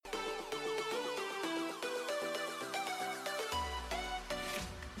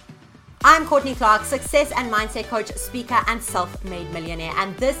I'm Courtney Clark, success and mindset coach, speaker, and self-made millionaire,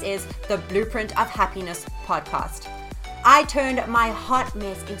 and this is the Blueprint of Happiness podcast. I turned my hot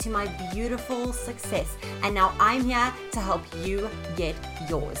mess into my beautiful success, and now I'm here to help you get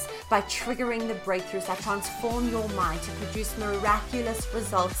yours by triggering the breakthroughs that transform your mind to produce miraculous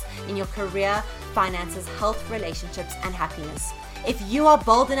results in your career, finances, health, relationships, and happiness. If you are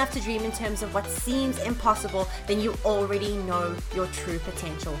bold enough to dream in terms of what seems impossible, then you already know your true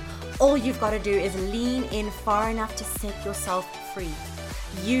potential. All you've got to do is lean in far enough to set yourself free.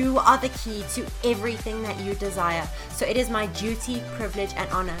 You are the key to everything that you desire. So it is my duty, privilege, and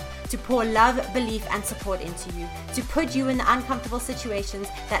honor to pour love, belief, and support into you, to put you in the uncomfortable situations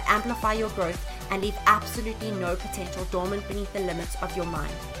that amplify your growth and leave absolutely no potential dormant beneath the limits of your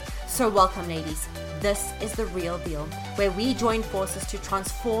mind. So welcome, ladies. This is the real deal, where we join forces to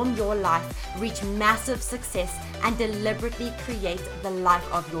transform your life, reach massive success, and deliberately create the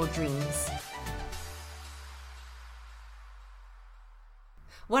life of your dreams.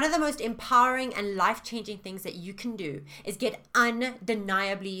 One of the most empowering and life-changing things that you can do is get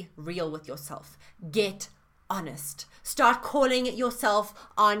undeniably real with yourself. Get honest. Start calling yourself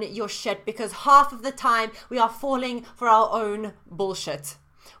on your shit, because half of the time we are falling for our own bullshit.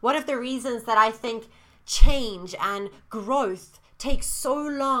 One of the reasons that I think change and growth takes so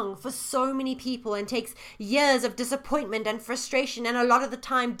long for so many people and takes years of disappointment and frustration and a lot of the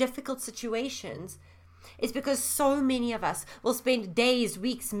time difficult situations is because so many of us will spend days,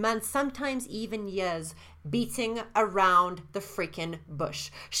 weeks, months, sometimes even years beating around the freaking bush,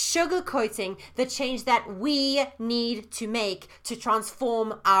 sugarcoating the change that we need to make to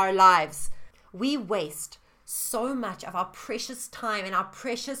transform our lives. We waste so much of our precious time and our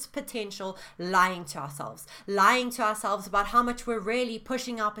precious potential lying to ourselves about how much we're really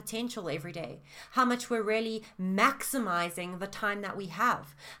pushing our potential every day, how much we're really maximizing the time that we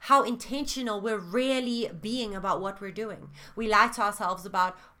have, how intentional we're really being about what we're doing. We lie to ourselves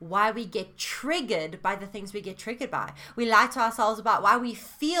about why we get triggered by the things we get triggered by. We lie to ourselves about why we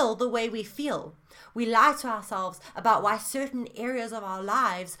feel the way we feel. We lie to ourselves about why certain areas of our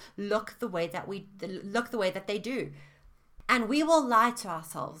lives look the way that they do. And we will lie to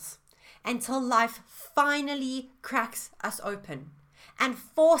ourselves until life finally cracks us open and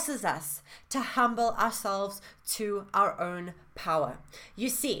forces us to humble ourselves to our own power. You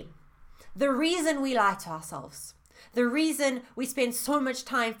see, the reason we lie to ourselves, the reason we spend so much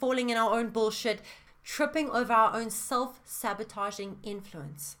time falling in our own bullshit, tripping over our own self-sabotaging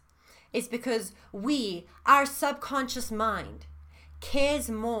influence, is because our subconscious mind, cares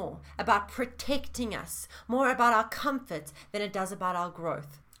more about protecting us, more about our comfort than it does about our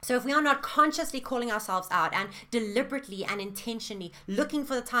growth. So if we are not consciously calling ourselves out and deliberately and intentionally looking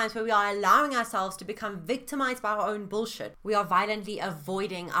for the times where we are allowing ourselves to become victimized by our own bullshit, we are violently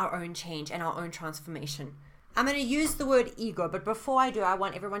avoiding our own change and our own transformation. I'm going to use the word ego, but before I do, I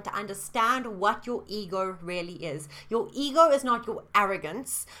want everyone to understand what your ego really is. Your ego is not your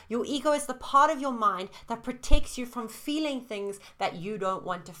arrogance. Your ego is the part of your mind that protects you from feeling things that you don't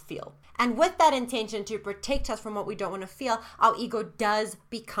want to feel. And with that intention to protect us from what we don't want to feel, our ego does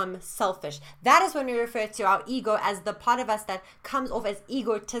become selfish. That is when we refer to our ego as the part of us that comes off as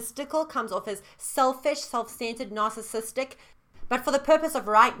egotistical, comes off as selfish, self-centered, narcissistic. But for the purpose of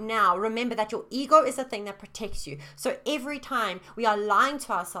right now, remember that your ego is the thing that protects you. So every time we are lying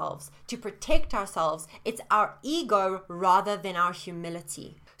to ourselves to protect ourselves, it's our ego rather than our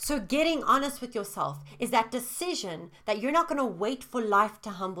humility. So getting honest with yourself is that decision that you're not going to wait for life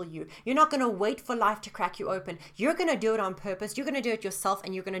to humble you. You're not going to wait for life to crack you open. You're going to do it on purpose. You're going to do it yourself,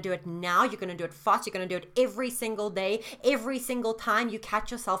 and you're going to do it now. You're going to do it fast. You're going to do it every single day, every single time you catch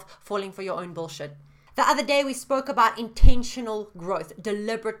yourself falling for your own bullshit. The other day we spoke about intentional growth,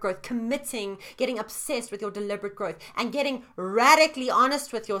 deliberate growth, committing, getting obsessed with your deliberate growth, and getting radically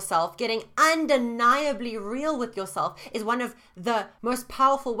honest with yourself, getting undeniably real with yourself is one of the most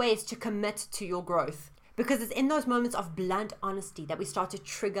powerful ways to commit to your growth. Because it's in those moments of blunt honesty that we start to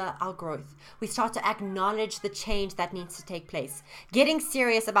trigger our growth. We start to acknowledge the change that needs to take place. Getting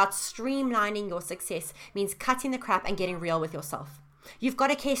serious about streamlining your success means cutting the crap and getting real with yourself. You've got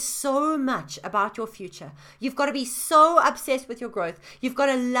to care so much about your future. You've got to be so obsessed with your growth. You've got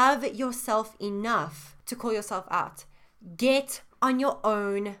to love yourself enough to call yourself out. Get on your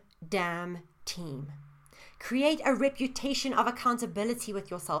own damn team. Create a reputation of accountability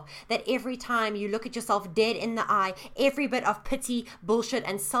with yourself, that every time you look at yourself dead in the eye, every bit of pity, bullshit,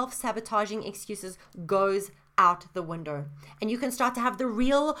 and self-sabotaging excuses goes out the window. And you can start to have the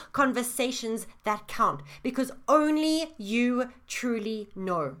real conversations that count, because only you truly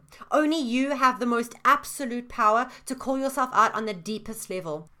know. Only you have the most absolute power to call yourself out on the deepest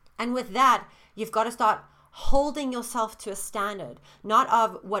level. And with that, you've got to start holding yourself to a standard, not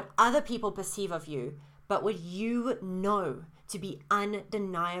of what other people perceive of you, but what you know to be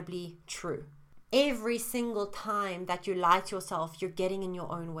undeniably true. Every single time that you lie to yourself, you're getting in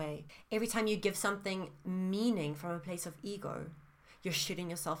your own way. Every time you give something meaning from a place of ego, you're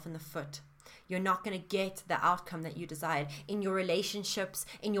shooting yourself in the foot. You're not going to get the outcome that you desired in your relationships,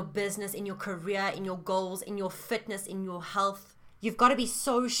 in your business, in your career, in your goals, in your fitness, in your health. You've got to be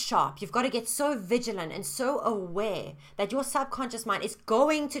so sharp. You've got to get so vigilant and so aware that your subconscious mind is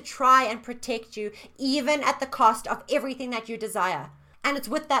going to try and protect you, even at the cost of everything that you desire. And it's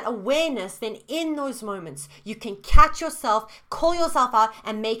with that awareness, then in those moments, you can catch yourself, call yourself out,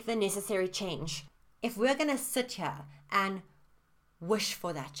 and make the necessary change. If we're going to sit here and wish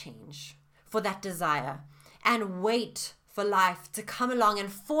for that change, for that desire, and wait for life to come along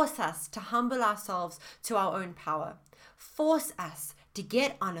and force us to humble ourselves to our own power, force us to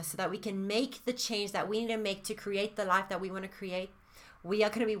get honest so that we can make the change that we need to make to create the life that we want to create, we are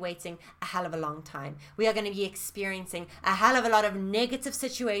going to be waiting a hell of a long time. We are going to be experiencing a hell of a lot of negative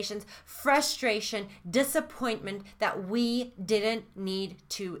situations, frustration, disappointment that we didn't need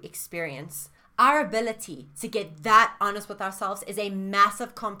to experience. Our ability to get that honest with ourselves is a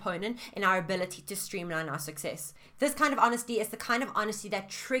massive component in our ability to streamline our success. This kind of honesty is the kind of honesty that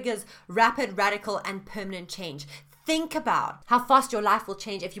triggers rapid, radical, and permanent change. Think about how fast your life will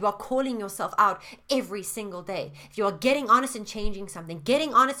change if you are calling yourself out every single day. If you are getting honest and changing something,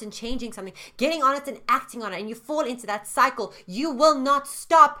 getting honest and changing something, getting honest and acting on it, and you fall into that cycle, you will not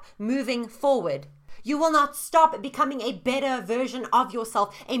stop moving forward. You will not stop becoming a better version of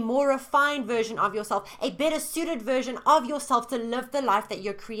yourself, a more refined version of yourself, a better suited version of yourself to live the life that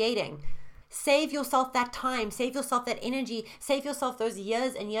you're creating. Save yourself that time, save yourself that energy, save yourself those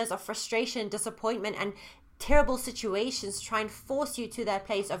years and years of frustration, disappointment, and terrible situations to try and force you to that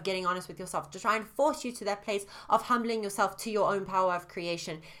place of getting honest with yourself, to try and force you to that place of humbling yourself to your own power of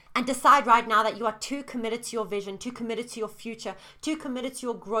creation. And decide right now that you are too committed to your vision, too committed to your future, too committed to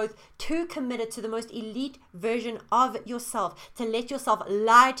your growth, too committed to the most elite version of yourself to let yourself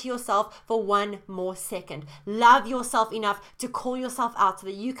lie to yourself for one more second. Love yourself enough to call yourself out so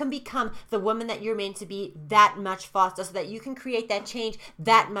that you can become the woman that you're meant to be that much faster, so that you can create that change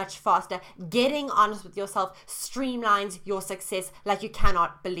that much faster. Getting honest with yourself streamlines your success like you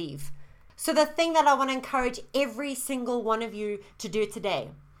cannot believe. So the thing that I want to encourage every single one of you to do today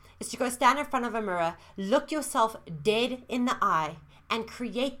is to go stand in front of a mirror, look yourself dead in the eye, and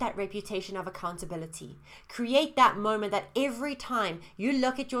create that reputation of accountability. Create that moment that every time you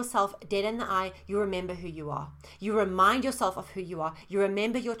look at yourself dead in the eye, you remember who you are. You remind yourself of who you are. You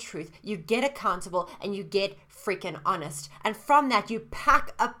remember your truth. You get accountable and you get freaking honest. And from that, you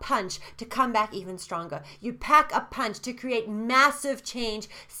pack a punch to come back even stronger. You pack a punch to create massive change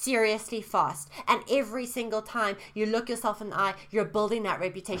seriously fast. And every single time you look yourself in the eye, you're building that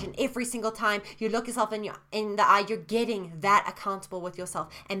reputation. Every single time you look yourself in the eye, you're getting that accountable with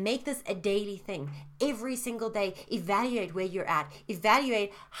yourself. And make this a daily thing. Every single day, evaluate where you're at.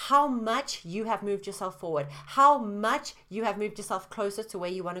 Evaluate how much you have moved yourself forward, how much you have moved yourself closer to where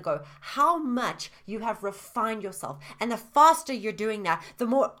you want to go, how much you have refined yourself. And the faster you're doing that, the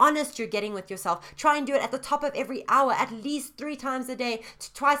more honest you're getting with yourself. Try and do it at the top of every hour, at least 3 times a day,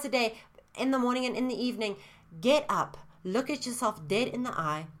 twice a day, in the morning and in the evening. Get up, look at yourself dead in the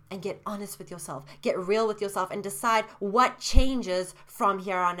eye, and get honest with yourself. Get real with yourself and decide what changes from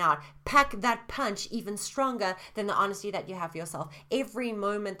here on out. Pack that punch even stronger than the honesty that you have for yourself. Every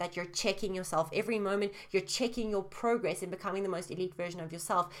moment that you're checking yourself, every moment you're checking your progress in becoming the most elite version of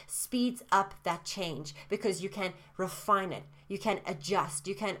yourself, speeds up that change because you can refine it. You can adjust,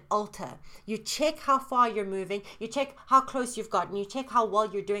 you can alter. You check how far you're moving, you check how close you've gotten, you check how well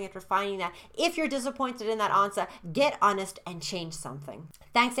you're doing at refining that. If you're disappointed in that answer, get honest and change something.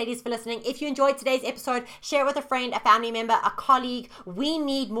 Thanks, ladies, for listening. If you enjoyed today's episode, share it with a friend, a family member, a colleague. We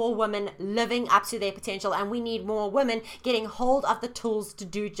need more women living up to their potential, and we need more women getting hold of the tools to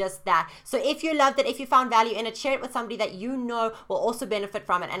do just that. So if you loved it, if you found value in it, share it with somebody that you know will also benefit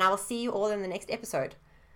from it, and I will see you all in the next episode.